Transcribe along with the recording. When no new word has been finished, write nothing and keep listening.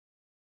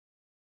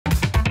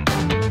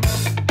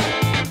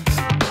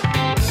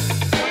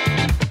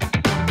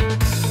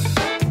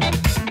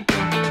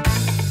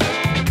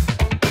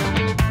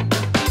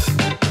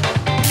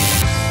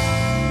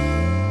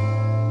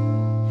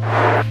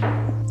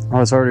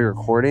Oh, it's already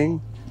recording?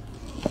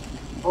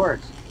 Of course.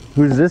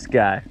 Who's this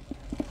guy?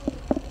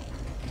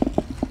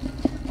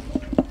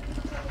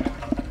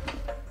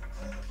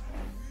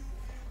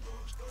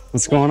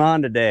 What's going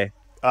on today?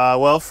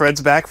 Well, Fred's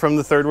back from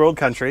the third world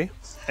country,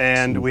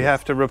 and we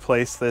have to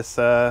replace this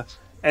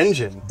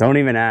engine. Don't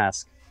even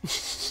ask.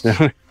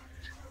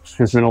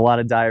 There's been a lot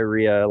of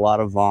diarrhea, a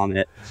lot of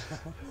vomit.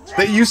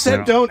 But you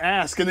said don't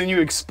ask, and then you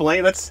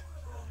explain. That's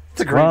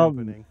a great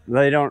opening.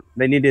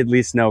 They need to at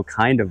least know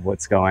kind of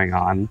what's going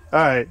on. All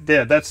right,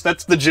 yeah, that's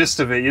the gist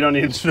of it. You don't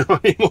need to know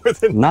any more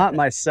than Not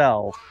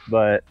myself,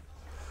 but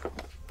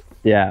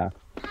yeah.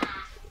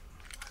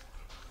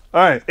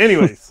 All right,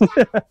 anyways.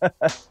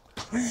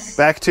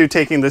 Back to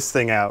taking this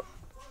thing out.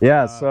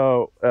 Yeah,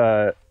 so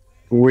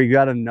we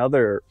got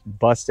another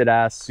busted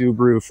ass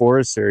Subaru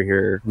Forester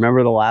here.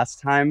 Remember the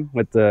last time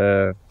with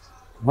the,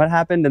 what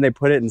happened? Did they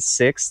put it in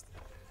sixth?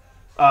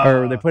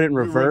 Or they put it in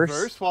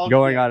reverse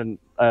going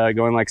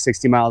going like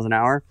 60 miles an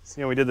hour.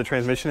 Yeah, we did the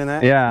transmission in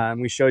that. Yeah, and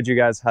we showed you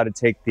guys how to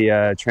take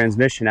the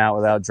transmission out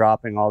without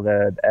dropping all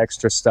the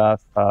extra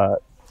stuff.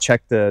 We'll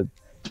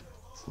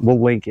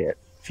link it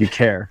if you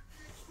care.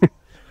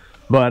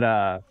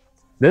 But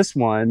this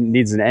one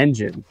needs an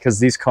engine because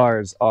these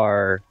cars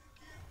they're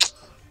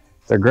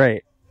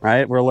great,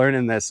 right? We're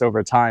learning this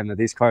over time that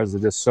these cars are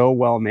just so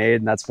well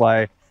made, and that's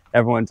why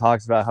everyone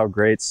talks about how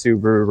great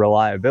Subaru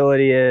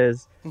reliability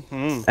is.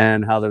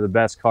 And how they're the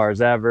best cars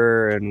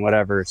ever and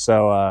whatever.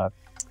 So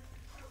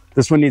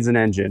this one needs an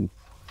engine.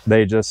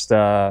 They just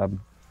I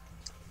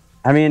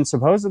mean,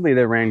 supposedly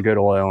they ran good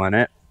oil in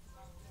it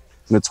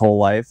its whole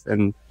life,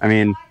 and I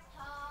mean,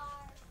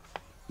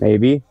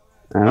 maybe,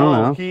 I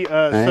don't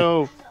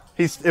know.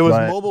 It was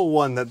Mobile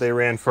 1 that they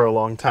ran for a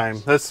long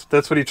time. That's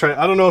what he tried.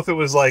 I don't know if it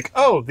was like,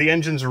 oh, the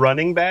engine's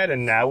running bad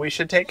and now we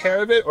should take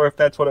care of it, or if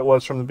that's what it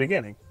was from the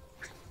beginning.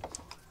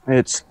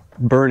 It's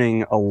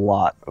burning a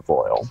lot of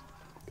oil.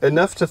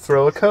 Enough to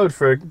throw a code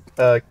for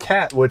a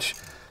cat, which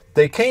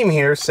they came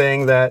here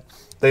saying that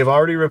they've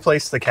already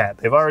replaced the cat.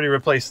 They've already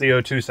replaced the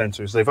O2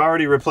 sensors. They've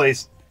already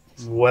replaced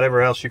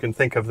whatever else you can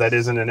think of that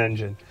isn't an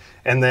engine.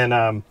 And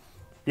then,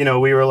 you know,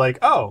 we were like,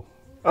 oh,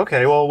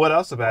 okay, well, what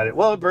else about it?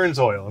 Well, it burns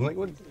oil. I'm like,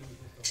 what?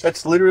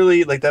 That's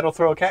literally, like, that'll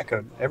throw a cat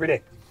code every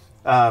day.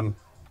 And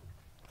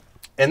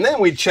then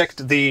we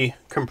checked the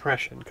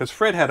compression, because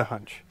Fred had a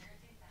hunch.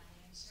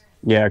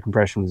 Yeah,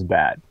 compression was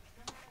bad.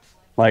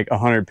 Like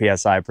 100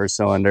 psi per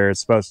cylinder.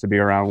 It's supposed to be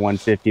around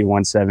 150,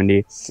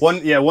 170.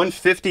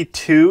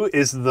 152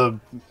 is the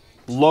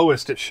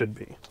lowest it should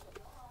be.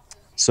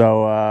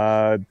 So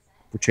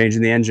we're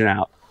changing the engine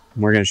out.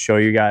 We're going to show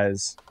you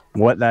guys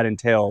what that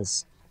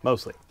entails.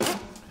 Mostly.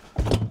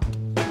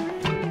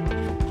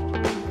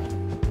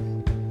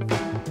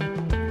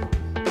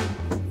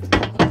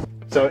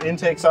 So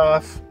intake's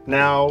off.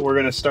 Now we're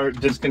going to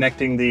start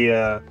disconnecting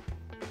the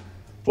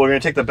we're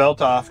going to take the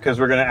belt off because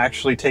we're going to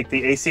actually take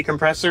the AC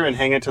compressor and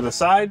hang it to the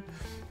side.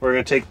 We're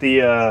going to take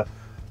the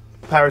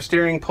power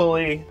steering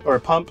pulley or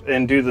pump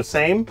and do the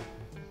same.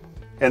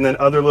 And then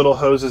other little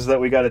hoses that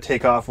we got to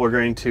take off, we're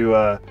going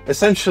to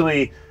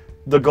essentially,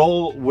 the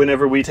goal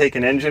whenever we take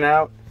an engine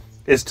out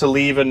is to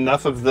leave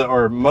enough of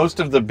or most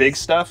of the big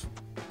stuff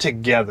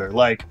together.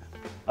 Like,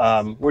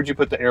 where'd you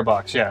put the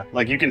airbox? Yeah,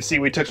 like you can see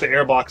we took the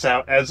airbox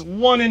out as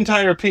one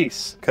entire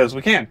piece because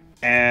we can.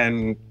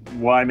 And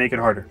why make it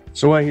harder?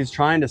 So what he's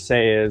trying to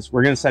say is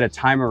we're going to set a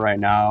timer right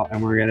now, and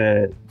we're going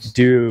to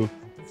do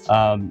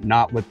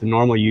not what the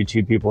normal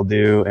YouTube people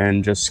do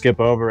and just skip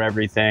over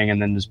everything and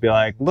then just be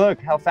like,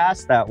 look how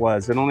fast that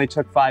was. It only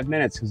took 5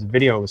 minutes because the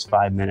video was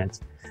 5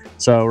 minutes.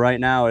 So right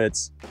now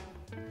it's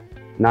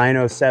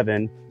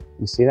 9:07.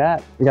 You see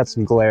that? We got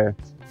some glare.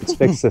 Let's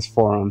fix this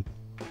for him.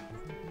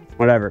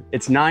 Whatever.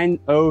 It's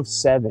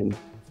 9:07.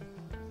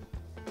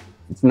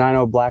 It's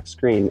 9:0 black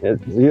screen.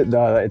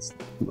 It's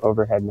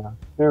overhead now.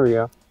 There we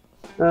go.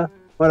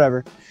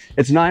 Whatever.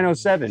 It's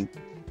 9:07.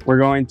 We're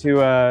going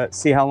to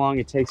see how long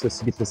it takes us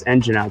to get this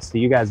engine out, so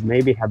you guys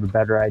maybe have a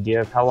better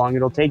idea of how long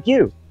it'll take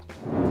you.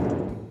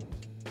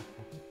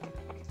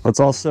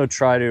 Let's also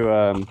try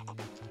to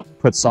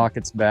put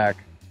sockets back.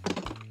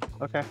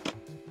 Okay.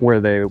 Where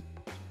they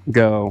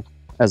go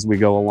as we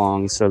go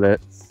along, so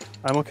that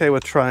I'm okay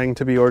with trying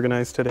to be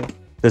organized today.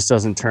 This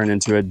doesn't turn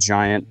into a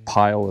giant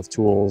pile of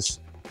tools.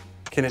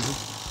 Can it be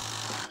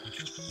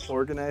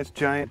organized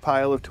giant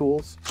pile of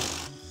tools?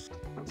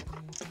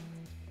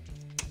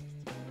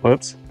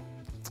 Whoops.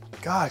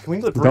 God, can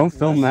we don't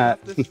film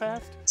that. This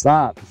fast?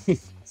 Stop.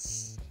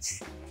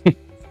 It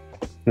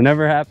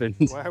never happened.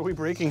 Why are we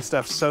breaking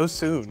stuff so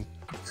soon?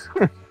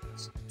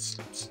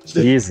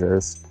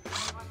 Jesus.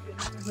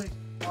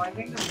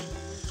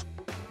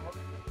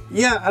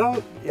 Yeah,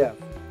 yeah.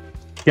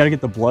 You gotta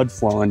get the blood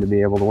flowing to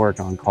be able to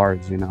work on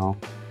cars, you know.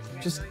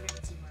 Just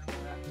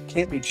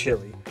can't be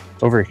chilly.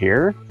 Over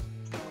here?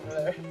 Over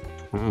there.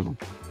 Oh.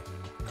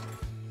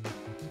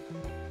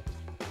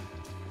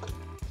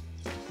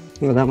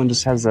 Oh, that one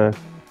just has a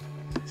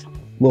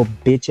little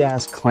bitch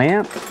ass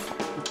clamp.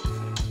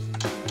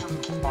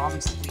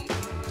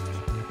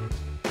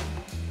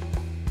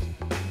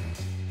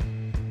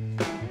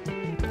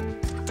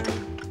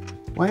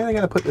 Why do I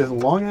gotta put this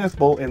long ass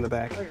bolt in the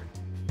back?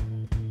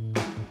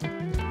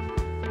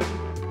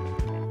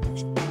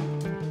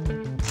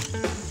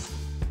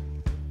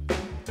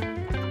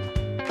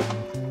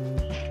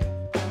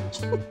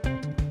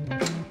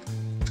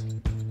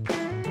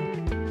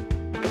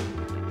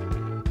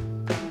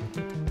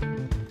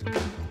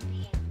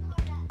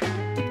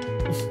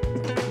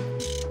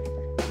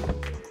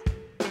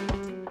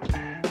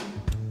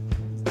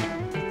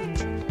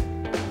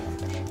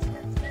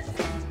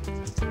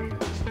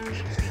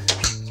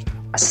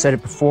 I said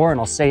it before and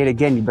I'll say it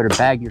again. You better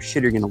bag your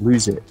shit or you're gonna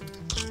lose it.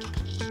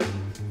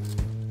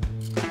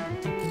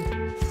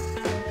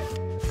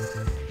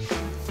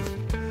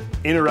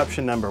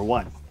 Interruption number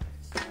 1.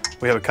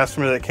 We have a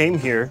customer that came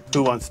here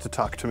who wants to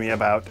talk to me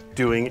about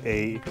doing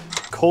a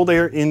cold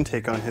air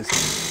intake on his.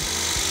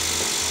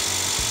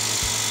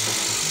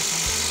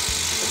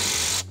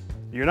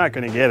 You're not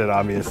going to get it,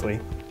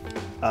 obviously,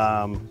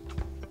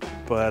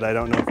 but I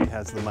don't know if he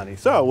has the money.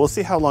 So we'll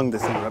see how long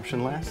this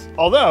interruption lasts.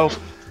 Although,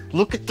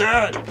 look at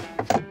that!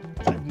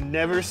 I've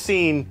never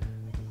seen.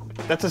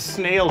 That's a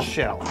snail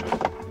shell.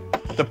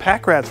 The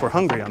pack rats were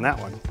hungry on that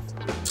one.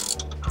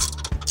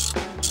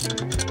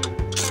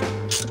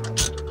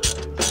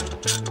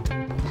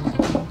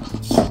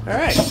 All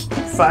right,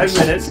 5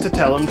 minutes to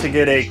tell him to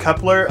get a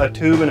coupler, a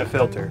tube, and a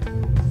filter.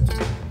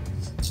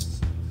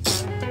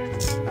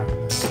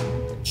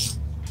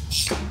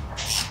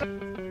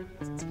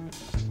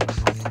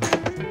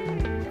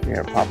 You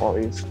gotta pop all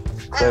these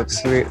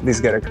clips. These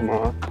gotta come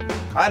off.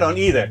 I don't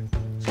either.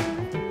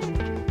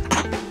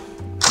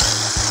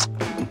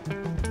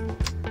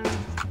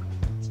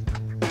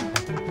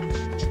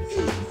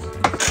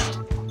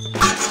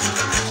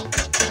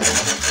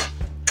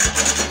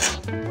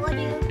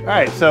 All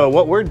right, so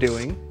what we're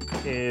doing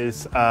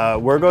is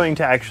we're going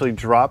to actually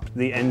drop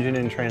the engine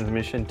and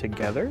transmission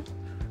together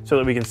so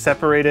that we can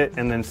separate it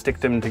and then stick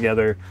them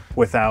together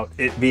without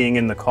it being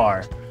in the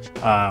car.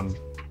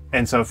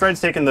 And so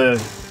Fred's taken the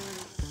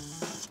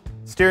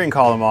steering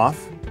column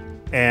off,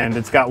 and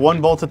it's got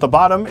one bolt at the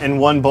bottom and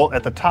one bolt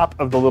at the top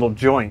of the little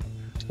joint,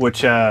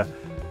 which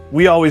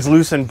we always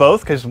loosen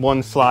both because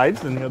one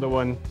slides and the other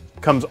one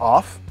comes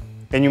off.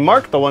 And you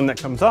mark the one that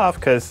comes off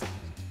because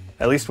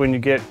at least when you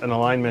get an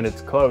alignment,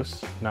 it's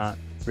close, not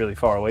really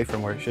far away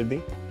from where it should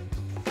be.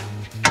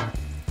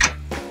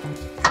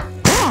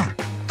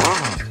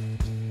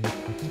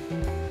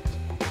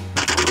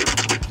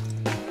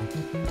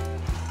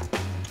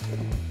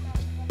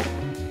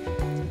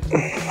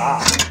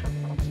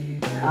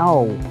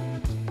 Ow.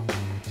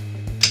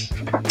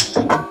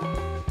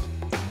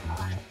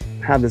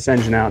 Have this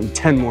engine out in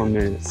 10 more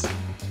minutes.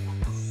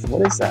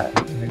 What is that?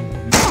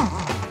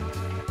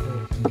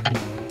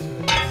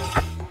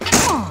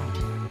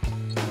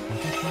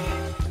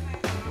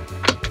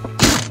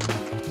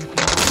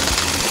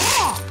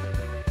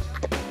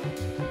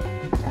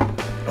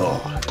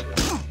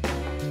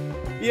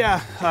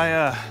 Yeah,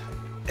 I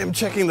am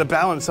checking the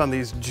balance on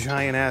these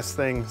giant ass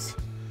things.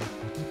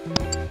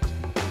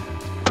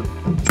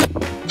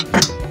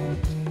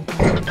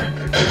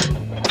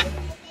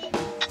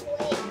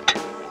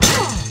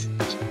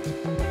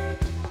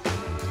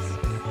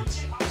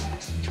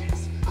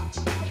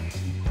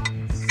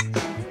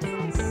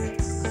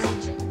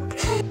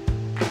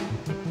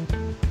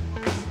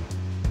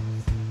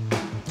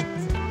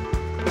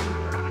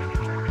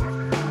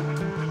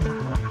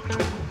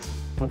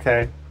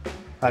 Okay.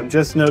 I'm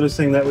just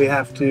noticing that we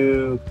have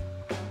to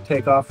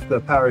take off the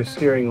power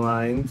steering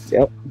lines.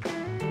 Yep.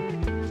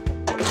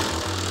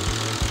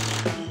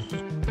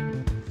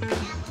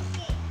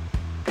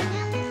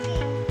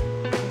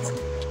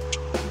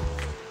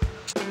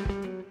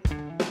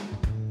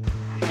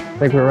 I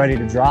think we're ready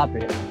to drop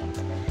it.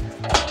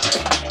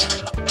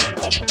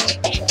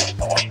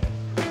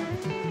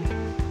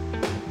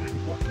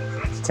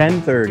 It's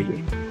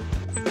 10:30.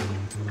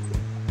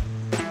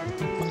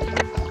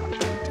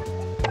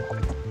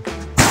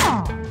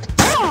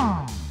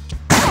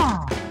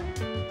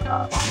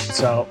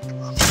 So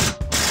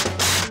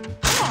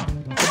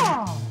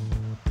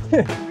I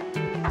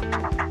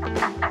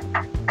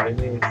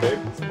didn't even save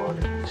this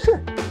morning.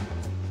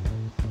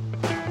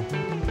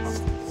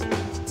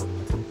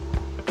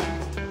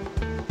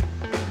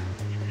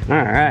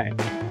 all right.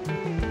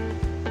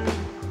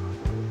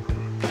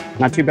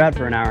 Not too bad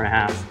for an hour and a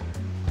half.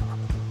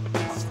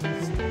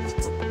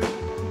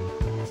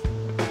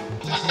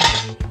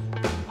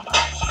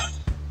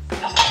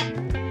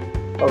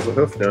 How's the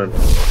hoof doing?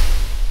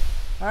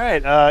 All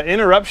right,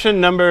 interruption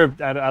number,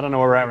 I don't know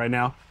where we're at right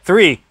now,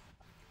 3.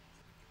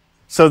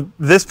 So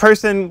this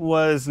person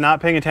was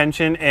not paying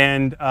attention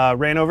and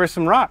ran over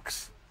some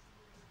rocks.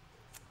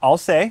 I'll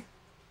say.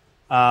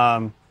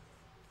 Yeah,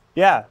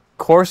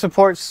 core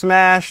support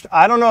smashed.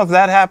 I don't know if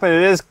that happened.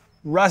 It is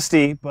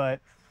rusty, but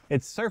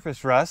it's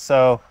surface rust,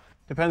 so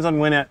depends on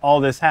when all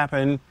this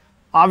happened.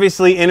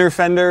 Obviously, inner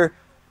fender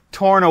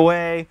torn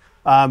away,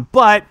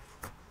 but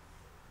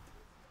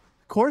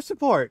core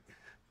support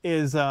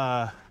is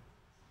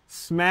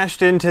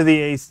smashed into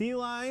the AC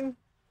line,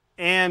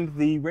 and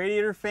the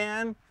radiator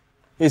fan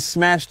is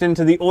smashed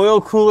into the oil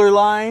cooler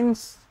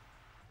lines.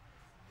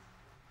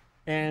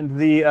 And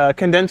the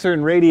condenser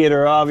and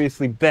radiator are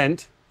obviously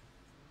bent.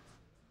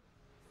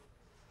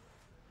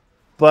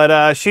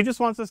 But she just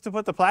wants us to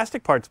put the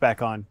plastic parts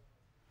back on.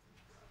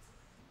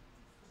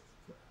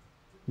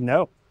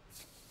 No.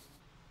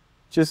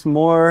 Just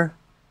more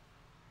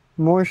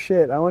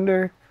shit. I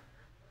wonder.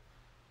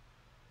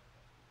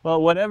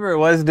 Well, whatever it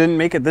was didn't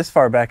make it this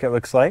far back, it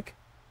looks like.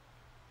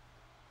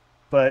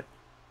 But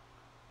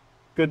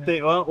good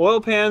thing. Well,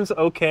 oil pan's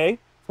okay,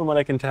 from what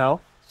I can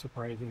tell.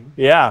 Surprising.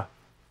 Yeah.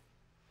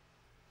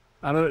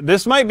 I don't.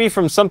 This might be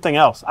from something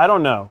else. I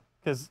don't know,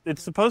 because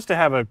it's supposed to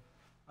have a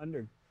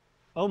under.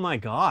 Oh my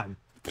God!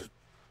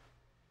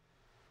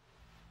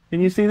 Can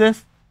you see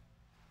this?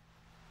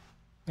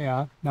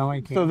 Yeah, now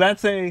I can. So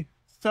that's a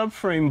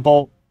subframe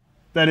bolt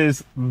that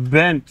is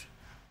bent,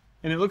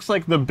 and it looks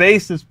like the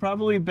base is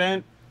probably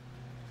bent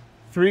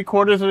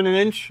 3/4 of an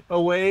inch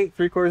away,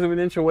 3/4 of an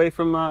inch away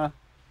from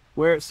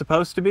where it's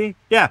supposed to be.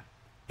 Yeah.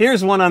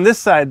 Here's one on this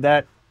side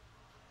that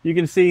you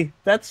can see.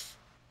 That's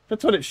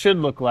what it should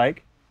look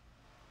like.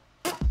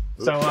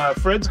 So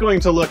Fred's going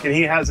to look, and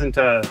he hasn't.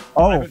 I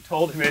haven't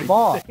told him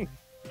anything.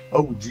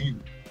 Oh, gee.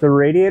 The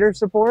radiator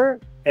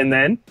support, And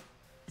then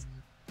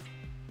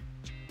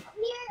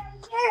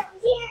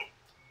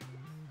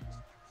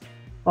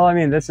well, I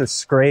mean, this is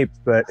scraped,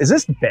 but is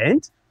this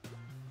bent?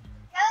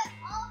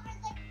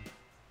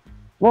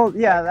 Well,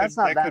 yeah, that's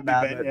not that that could be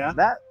bad. bent, But yeah.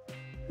 That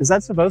is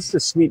that supposed to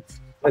sweep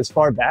as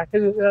far back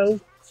as it goes?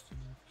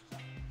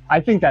 I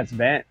think that's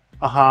bent.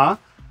 You want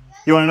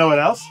to know what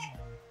else?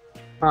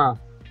 Huh.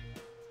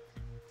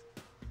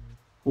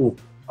 Ooh.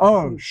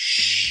 Oh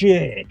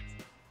shit.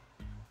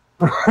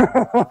 So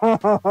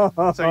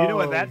you know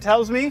what that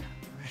tells me?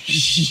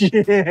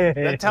 Shit.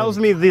 That tells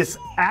me this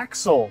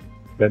axle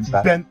bent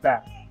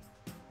back.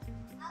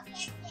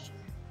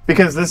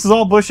 Because this is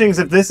all bushings.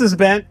 If this is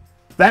bent,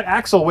 that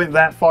axle went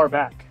that far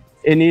back.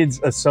 It needs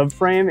a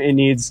subframe. It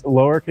needs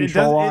lower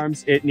control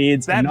arms. It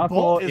needs a that knuckle.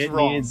 bolt is It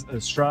wrong. needs a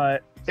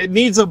strut. It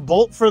needs a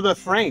bolt for the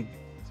frame.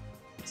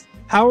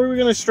 How are we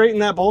going to straighten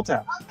that bolt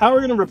out? How are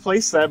we going to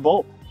replace that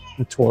bolt?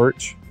 A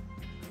torch.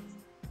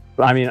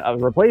 I mean,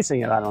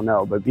 replacing it, I don't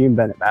know, but being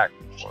bent it back,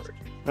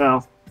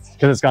 Well,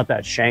 because it's got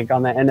that shank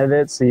on the end of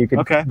it, so you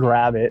can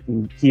grab it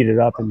and heat it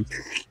up. And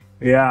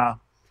yeah,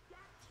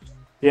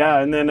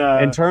 and then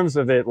in terms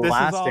of it this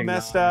lasting, is all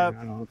messed though, up.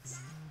 I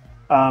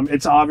don't-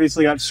 It's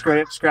obviously got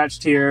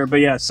scratched here, but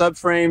yeah,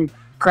 subframe,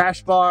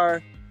 crash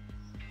bar.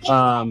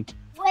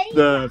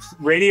 The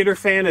radiator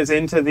fan is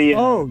into the.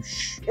 Oh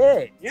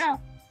shit! Yeah.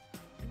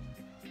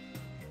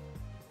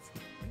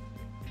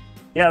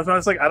 Yeah, so I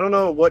was like, I don't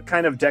know what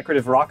kind of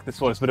decorative rock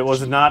this was, but it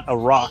was not a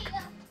rock.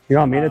 You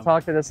want me to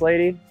talk to this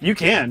lady? You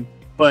can,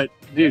 but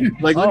dude,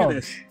 like, look at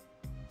this.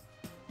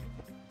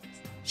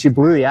 She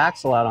blew the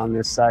axle out on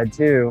this side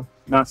too.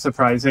 Not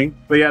surprising,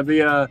 but yeah,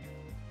 the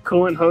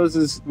coolant hose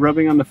is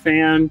rubbing on the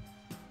fan.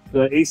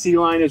 The AC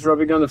line is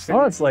rubbing on the fan.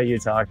 Oh, let's let you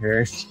talk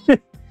here.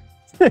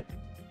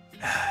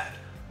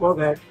 Well,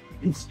 that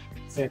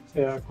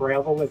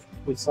gravel that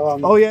we saw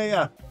on the, Oh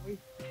yeah.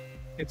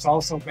 it's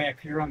also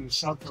back here on the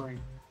subframe.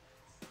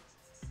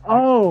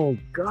 Oh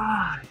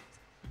god!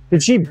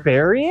 Did she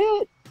bury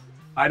it?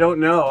 I don't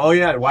know. Oh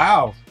yeah,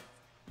 wow.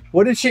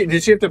 What did she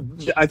have to?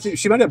 I think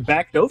she might have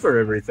backed over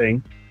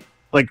everything,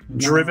 like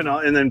driven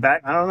on and then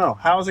back. I don't know.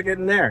 How is it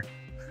getting there?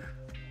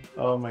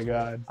 Oh my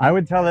god. I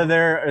would tell her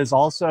there is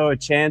also a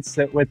chance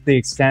that with the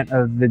extent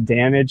of the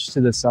damage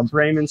to the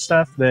subframe and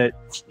stuff, that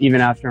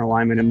even after an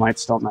alignment, it might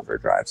still never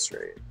drive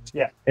straight.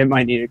 Yeah. It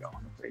might need to go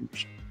on the frame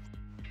machine.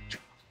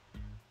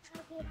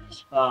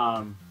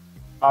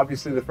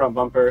 Obviously the front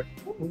bumper,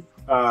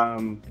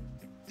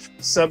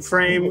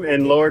 subframe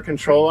and lower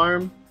control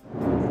arm.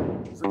 I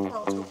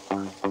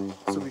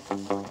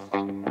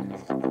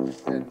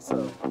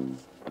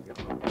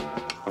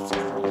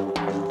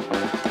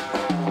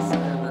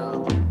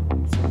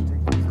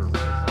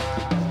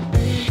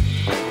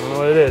don't know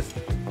what it is.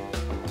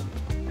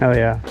 Hell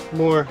yeah.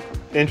 More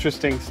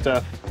interesting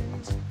stuff.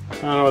 I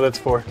don't know what that's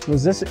for.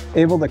 Was this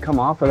able to come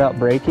off without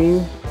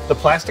breaking? The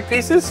plastic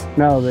pieces?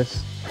 No,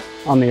 this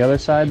on the other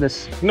side,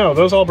 this. No,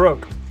 those all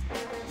broke.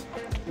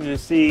 I'm gonna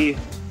see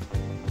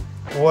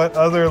what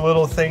other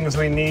little things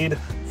we need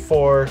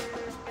for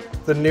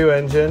the new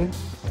engine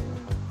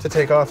to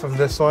take off of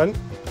this one.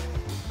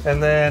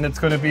 And then it's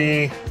gonna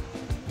be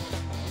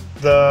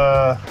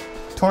the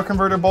torque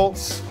converter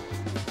bolts.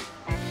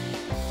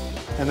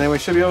 And then we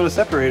should be able to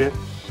separate it.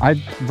 I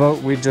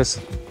vote we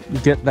just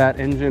get that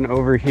engine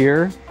over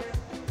here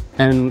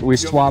and we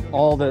swap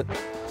all the,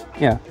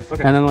 yeah.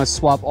 Okay. And then let's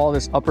swap all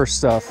this upper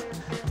stuff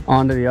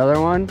onto the other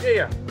one.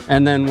 Yeah.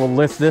 And then we'll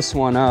lift this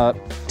one up,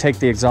 take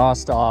the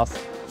exhaust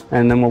off,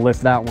 and then we'll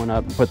lift that one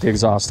up and put the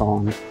exhaust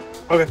on.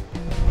 Okay.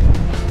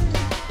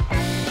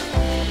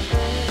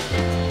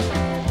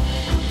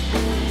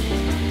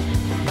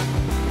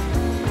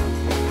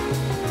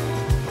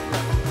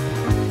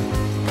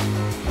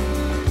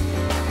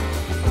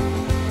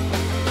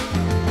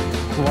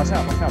 Watch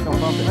out, don't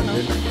bump it,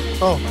 dude.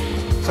 Oh,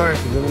 sorry.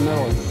 It's in the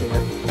middle, it's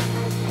there.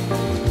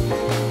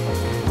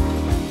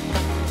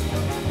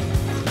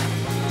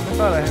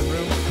 thought I had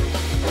room.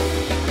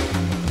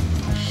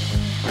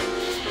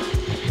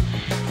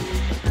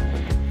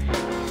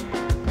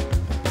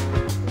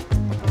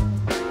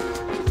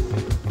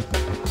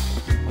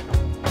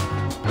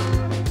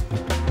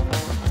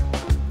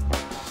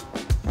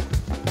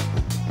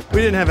 We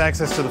didn't have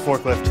access to the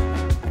forklift.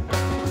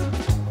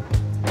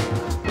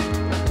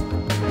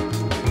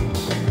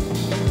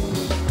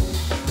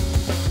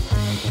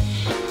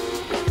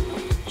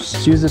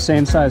 Just use the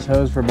same size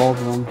hose for both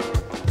of them.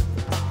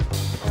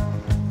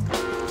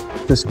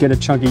 Just get a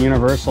chunky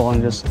universal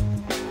and just...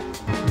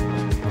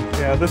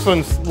 Yeah, this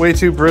one's way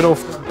too brittle.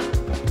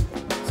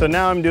 So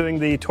now I'm doing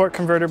the torque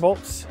converter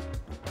bolts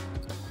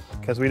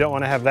because we don't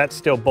want to have that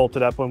still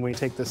bolted up when we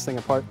take this thing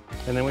apart.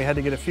 And then we had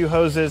to get a few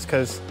hoses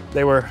because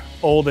they were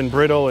old and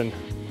brittle and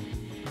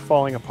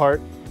falling apart.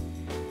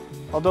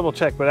 I'll double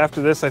check, but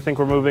after this, I think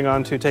we're moving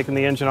on to taking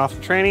the engine off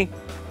the tranny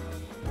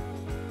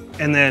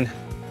and then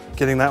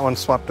getting that one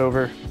swapped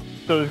over.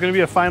 So there's going to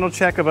be a final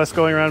check of us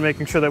going around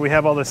making sure that we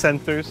have all the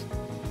sensors.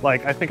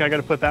 Like, I think I got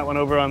to put that one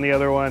over on the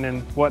other one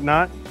and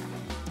whatnot.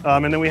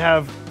 And then we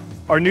have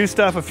our new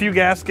stuff, a few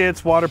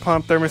gaskets, water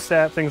pump,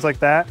 thermostat, things like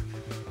that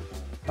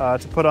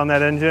to put on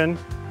that engine.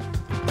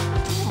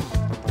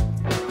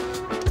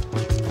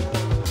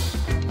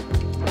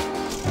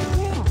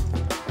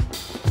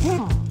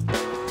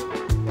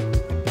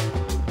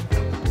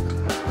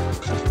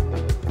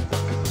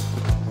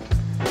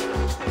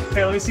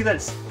 Hey, let me see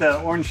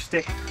the orange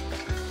stick.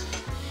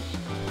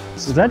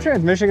 Is that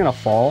transmission gonna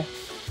fall?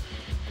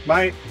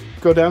 Might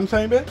go down a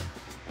tiny bit.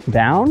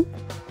 Down?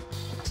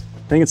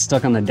 I think it's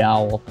stuck on the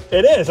dowel.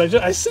 It is.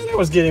 I said I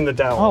was getting the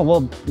dowel. Oh,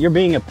 well, you're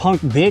being a punk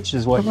bitch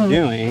is what you're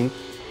doing.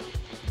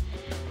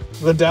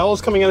 The dowel's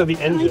coming out of the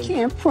engine. I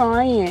can't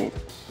pry it.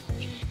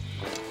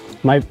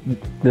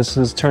 This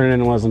is turning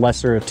into one of those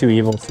lesser of two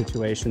evil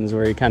situations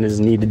where you kind of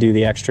just need to do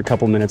the extra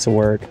couple minutes of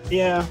work.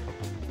 Yeah.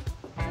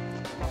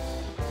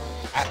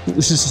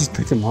 Let's just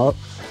pick them up.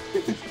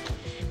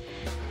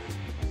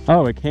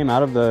 Oh, it came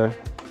out of the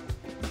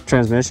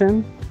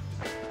transmission?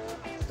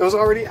 It was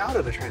already out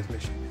of the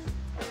transmission.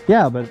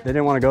 Yeah, but they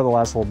didn't want to go the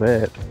last little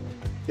bit.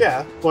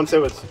 Yeah, once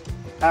it was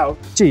out.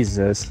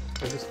 Jesus.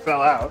 It just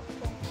fell out.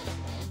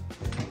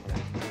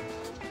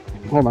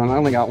 Hold on, I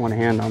only got one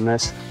hand on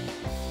this.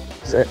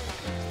 Is it?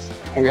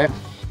 Okay.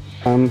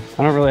 I don't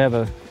really have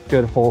a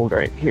good hold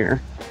right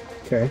here.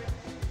 Okay.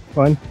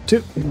 1,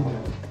 2.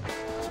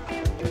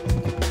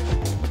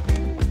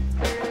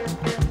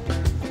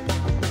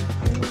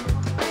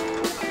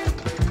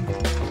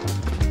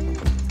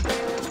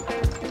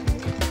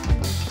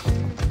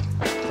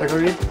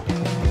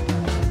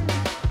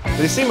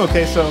 They seem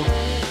okay, so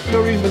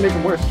no reason to make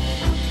them worse.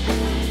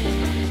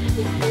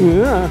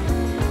 Yeah.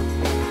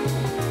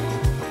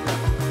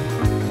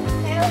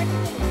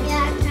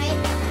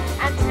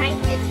 I'm trying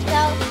to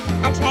go.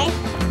 I'm trying.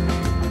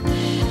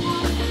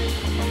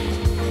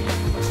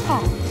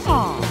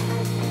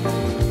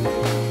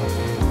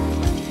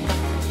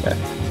 Okay.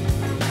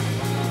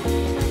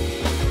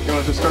 You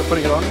want to just start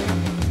putting it on?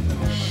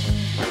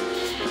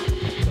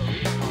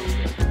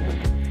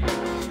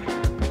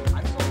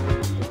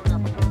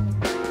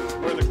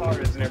 Where the car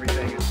is and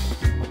everything.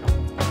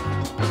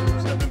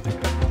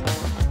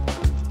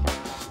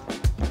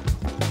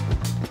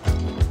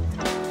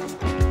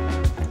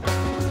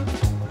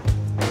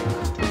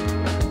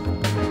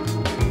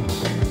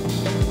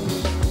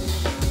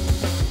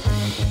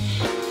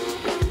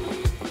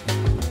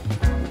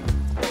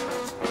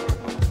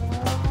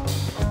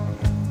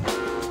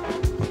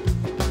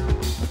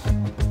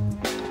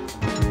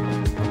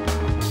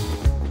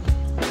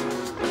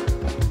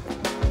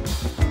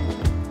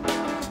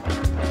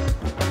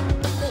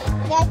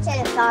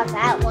 Saw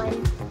that one.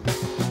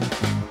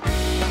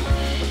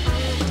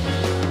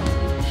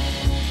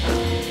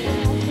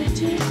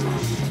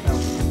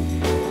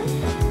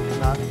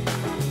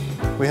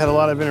 We had a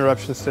lot of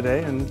interruptions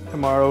today, and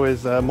tomorrow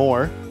is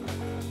more.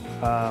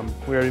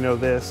 We already know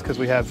this because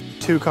we have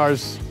 2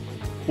 cars.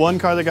 One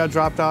car that got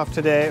dropped off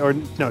today, or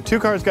no, 2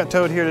 cars got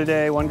towed here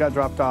today, 1 got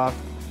dropped off.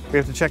 We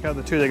have to check out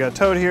the 2 that got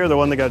towed here. The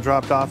 1 that got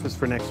dropped off is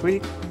for next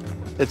week.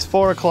 It's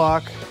 4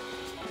 o'clock.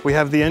 We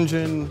have the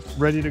engine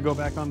ready to go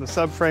back on the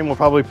subframe. We'll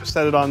probably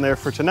set it on there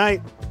for tonight.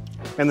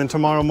 And then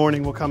tomorrow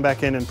morning, we'll come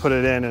back in and put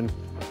it in. And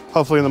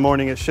hopefully in the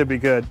morning, it should be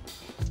good.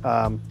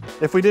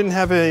 If we didn't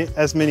have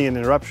as many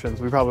interruptions,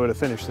 we probably would have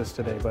finished this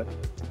today, but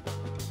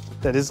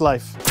that is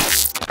life.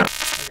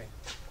 Okay.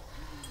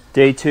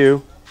 Day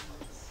 2.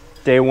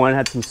 Day 1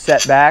 had some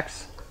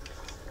setbacks,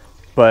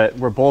 but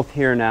we're both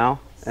here now.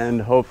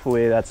 And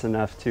hopefully that's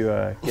enough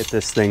to get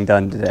this thing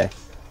done today.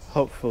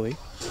 Hopefully.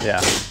 Yeah,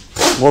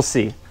 we'll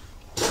see.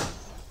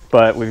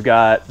 But we've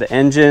got the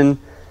engine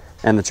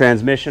and the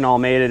transmission all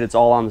mated. It's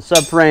all on the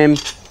subframe.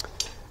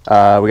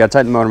 We got to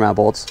tighten the motor mount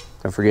bolts,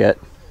 don't forget.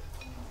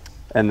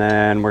 And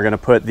then we're gonna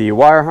put the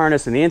wire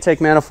harness and the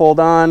intake manifold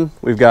on.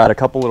 We've got a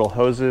couple little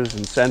hoses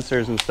and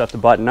sensors and stuff to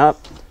button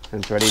up,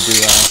 and it's ready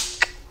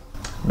to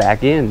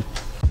back in.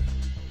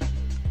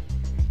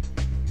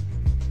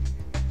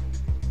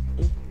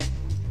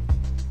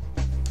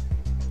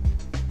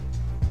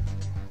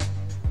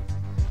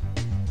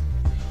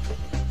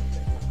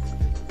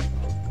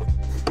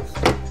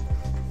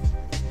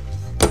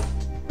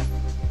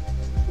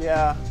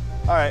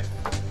 All right.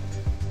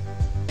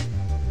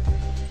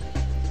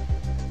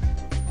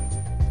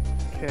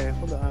 Okay,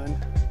 hold on.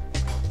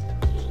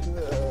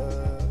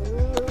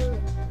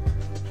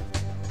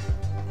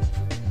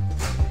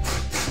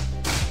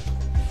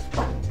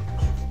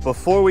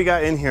 Before we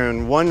got in here,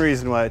 and one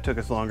reason why it took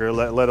us longer,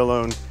 let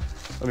alone,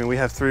 I mean, we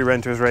have 3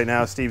 renters right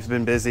now. Steve's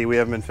been busy. We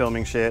haven't been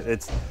filming shit.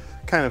 It's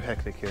kind of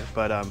hectic here,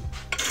 but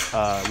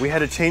we had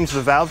to change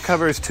the valve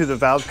covers to the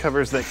valve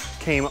covers that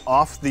came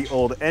off the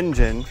old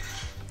engine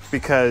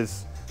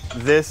because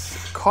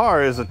this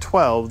car is a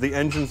 12, the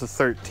engine's a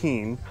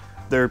 13.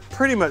 They're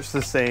pretty much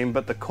the same,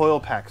 but the coil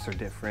packs are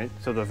different,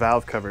 so the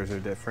valve covers are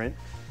different.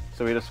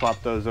 So we had to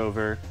swap those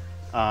over.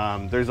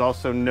 There's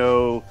also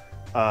no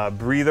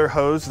breather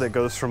hose that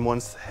goes from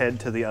one head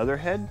to the other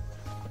head.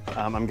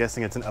 I'm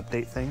guessing it's an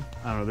update thing.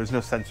 I don't know, there's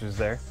no sensors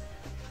there.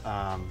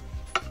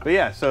 But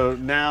yeah, so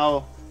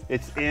now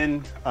it's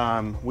in.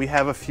 We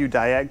have a few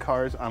Diag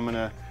cars. I'm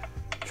gonna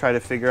try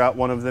to figure out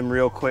one of them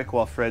real quick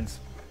while Fred's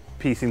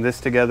piecing this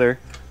together.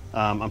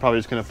 I'm probably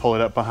just gonna pull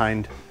it up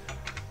behind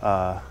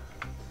the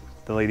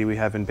lady we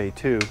have in Bay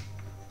 2.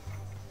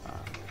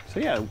 So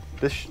yeah,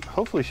 this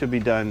hopefully should be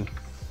done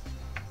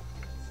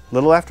a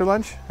little after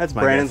lunch. That's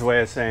Brandon's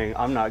way of saying,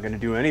 I'm not going to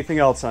do anything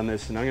else on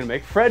this and I'm going to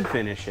make Fred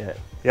finish it.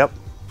 Yep.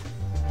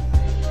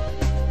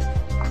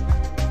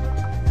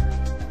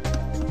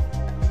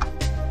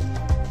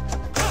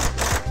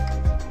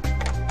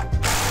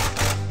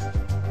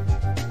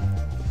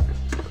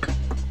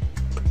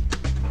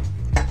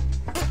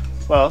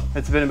 Well,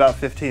 it's been about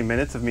 15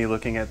 minutes of me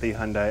looking at the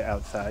Hyundai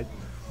outside,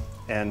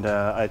 and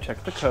I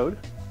checked the code.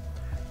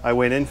 I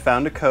went in,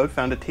 found a code,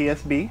 found a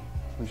TSB,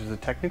 which is a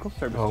technical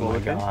service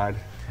bulletin. Oh my God.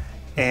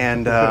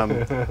 And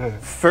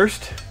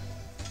first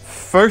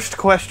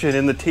question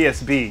in the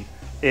TSB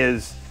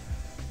is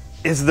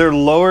there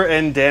lower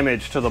end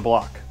damage to the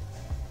block?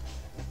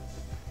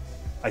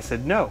 I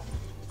said no.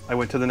 I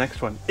went to the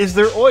next one. Is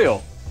there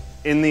oil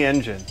in the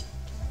engine?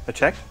 I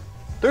checked.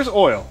 There's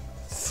oil.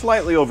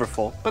 Slightly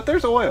overfull, but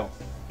there's oil.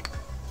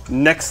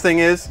 Next thing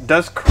is,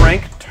 does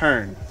crank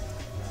turn?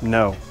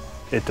 No,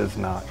 it does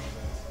not.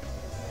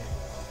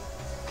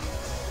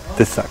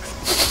 This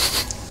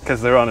sucks.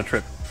 Because they're on a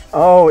trip.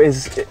 Oh,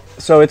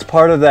 so it's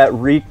part of that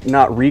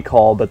not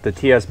recall, but the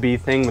TSB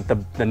thing with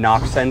the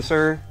knock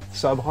sensor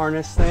sub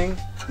harness thing?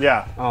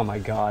 Yeah. Oh my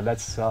God, that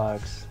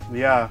sucks.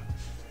 Yeah.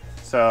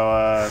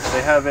 So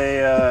they have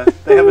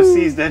a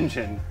seized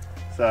engine.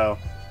 So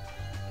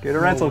get a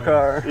rental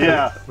car.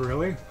 Yeah.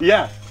 Really?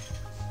 Yeah.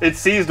 It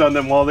seized on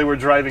them while they were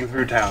driving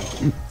through town.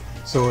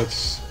 So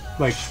it's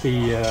like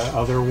the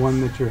other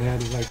one that you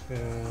had, like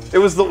It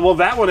was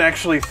that one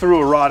actually threw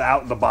a rod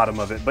out the bottom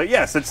of it. But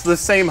yes, it's the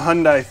same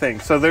Hyundai thing.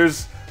 So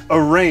there's a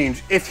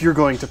range if you're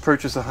going to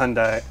purchase a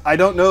Hyundai. I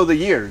don't know the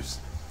years,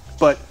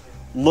 but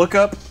look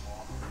up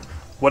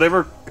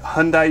whatever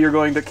Hyundai you're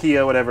going to,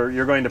 Kia, whatever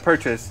you're going to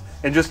purchase,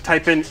 and just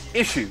type in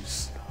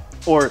issues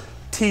or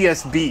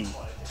TSB.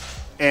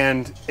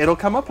 And it'll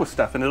come up with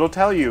stuff and it'll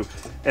tell you.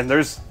 And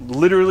there's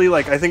literally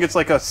I think it's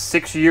like a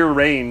 6-year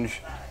range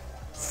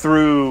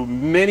through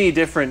many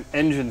different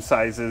engine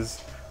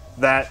sizes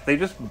that they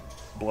just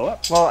blow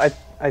up. Well,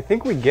 I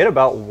think we get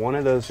about one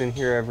of those in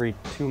here every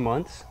 2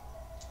 months.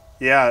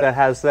 Yeah. That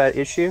has that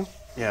issue.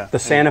 Yeah. The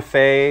Santa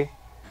Fe.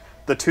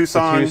 The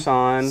Tucson.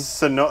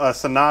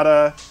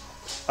 Sonata.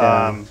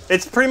 Yeah.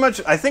 It's pretty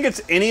much, I think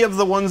it's any of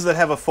the ones that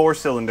have a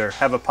 4-cylinder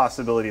have a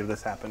possibility of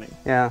this happening.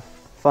 Yeah.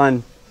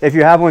 Fun. If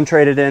you have one,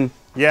 trade it in.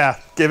 Yeah.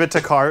 Give it to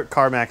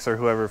CarMax or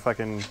whoever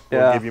fucking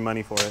will give you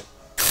money for it.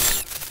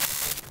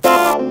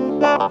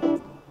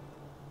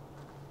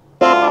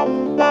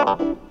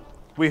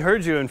 We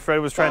heard you and Fred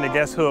was trying to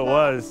guess who it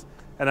was,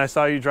 and I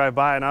saw you drive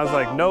by and I was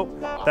like,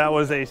 nope, that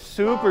was a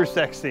super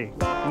sexy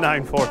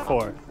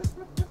 944.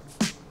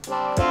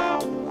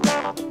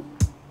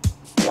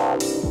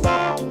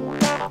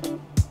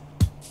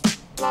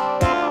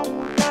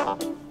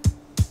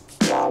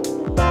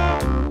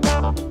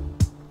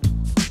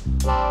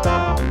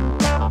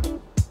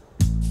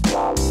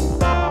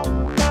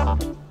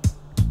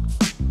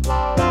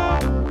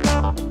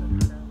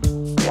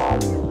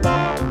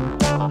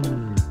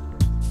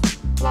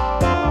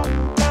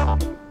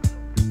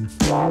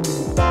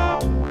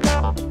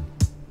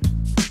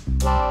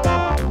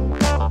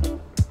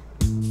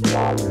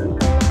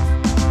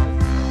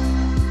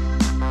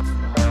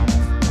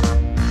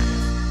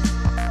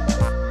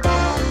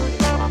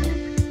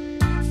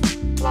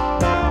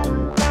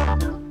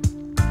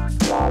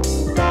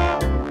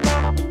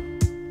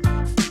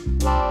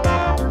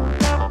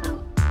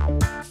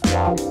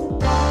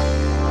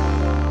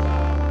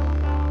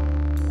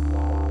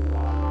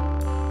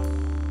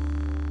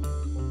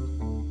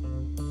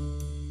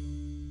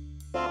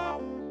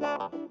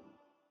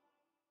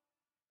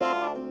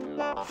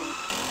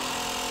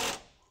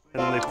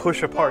 And then they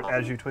push apart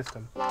as you twist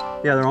them.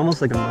 Yeah, they're almost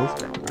like a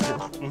milk magnet.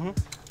 Mm-hmm.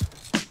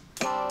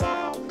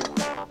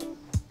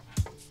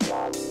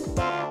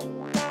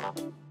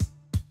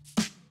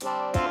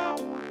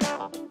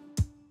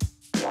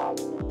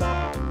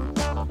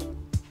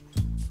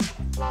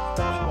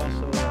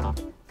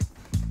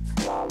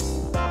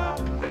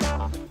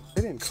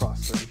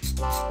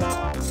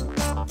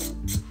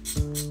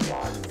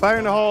 Fire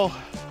in the hole.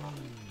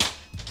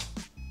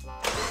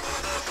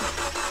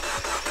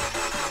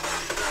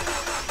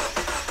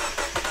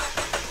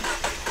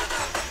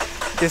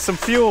 Get some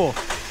fuel.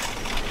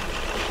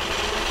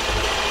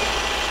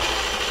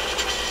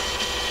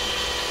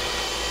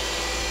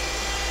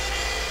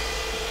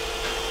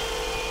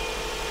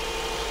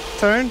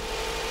 Turn.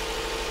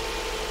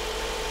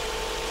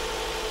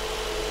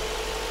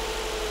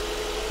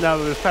 Now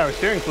that there's power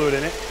steering fluid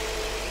in it.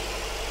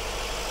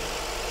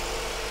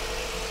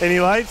 Any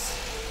lights?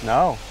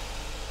 No.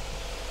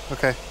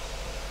 Okay.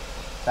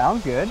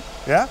 Sounds good.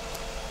 Yeah?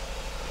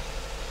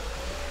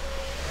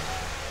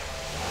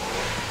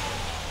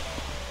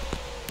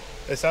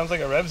 It sounds like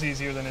it revs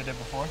easier than it did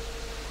before.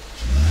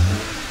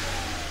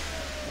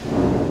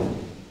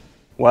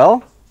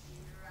 Well,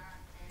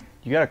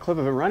 you got a clip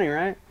of it running,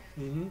 right?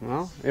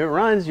 Well, it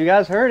runs. You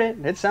guys heard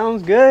it. It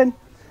sounds good.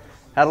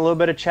 Had a little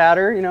bit of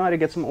chatter, you know, had to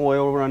get some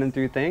oil running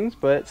through things,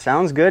 but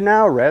sounds good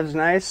now. Revs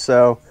nice.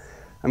 So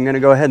I'm going to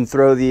go ahead and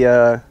throw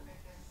the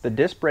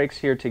disc brakes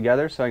here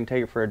together so I can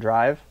take it for a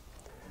drive.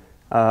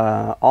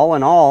 All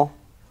in all,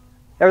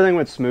 everything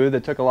went smooth.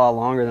 It took a lot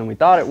longer than we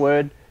thought it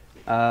would.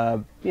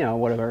 You know,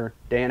 whatever,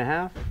 day and a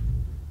half?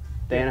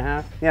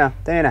 Yeah,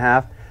 day and a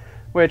half,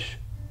 which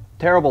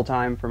terrible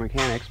time for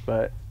mechanics,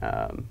 but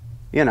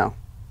you know,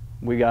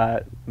 we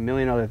got a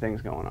million other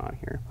things going on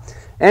here.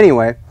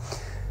 Anyway,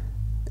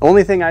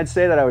 only thing I'd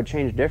say that I would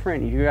change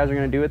different, if you guys are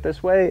going to do it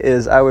this way,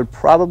 is I would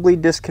probably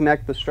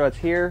disconnect the struts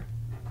here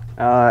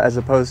as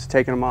opposed to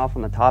taking them off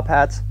on the top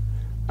hats.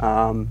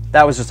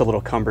 That was just a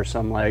little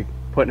cumbersome, like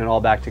putting it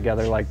all back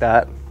together like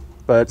that.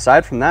 But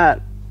aside from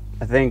that,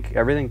 I think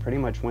everything pretty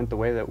much went the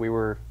way that we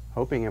were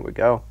hoping it would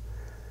go.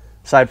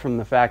 Aside from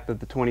the fact that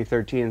the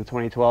 2013 and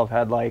 2012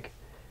 had like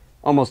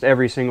almost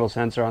every single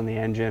sensor on the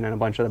engine and a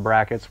bunch of the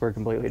brackets were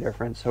completely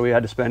different. So we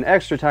had to spend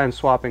extra time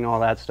swapping all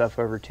that stuff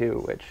over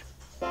too, which,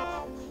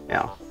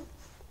 yeah.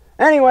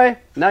 Anyway,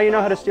 now you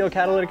know how to steal a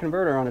catalytic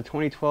converter on a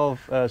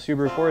 2012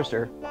 Subaru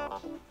Forester.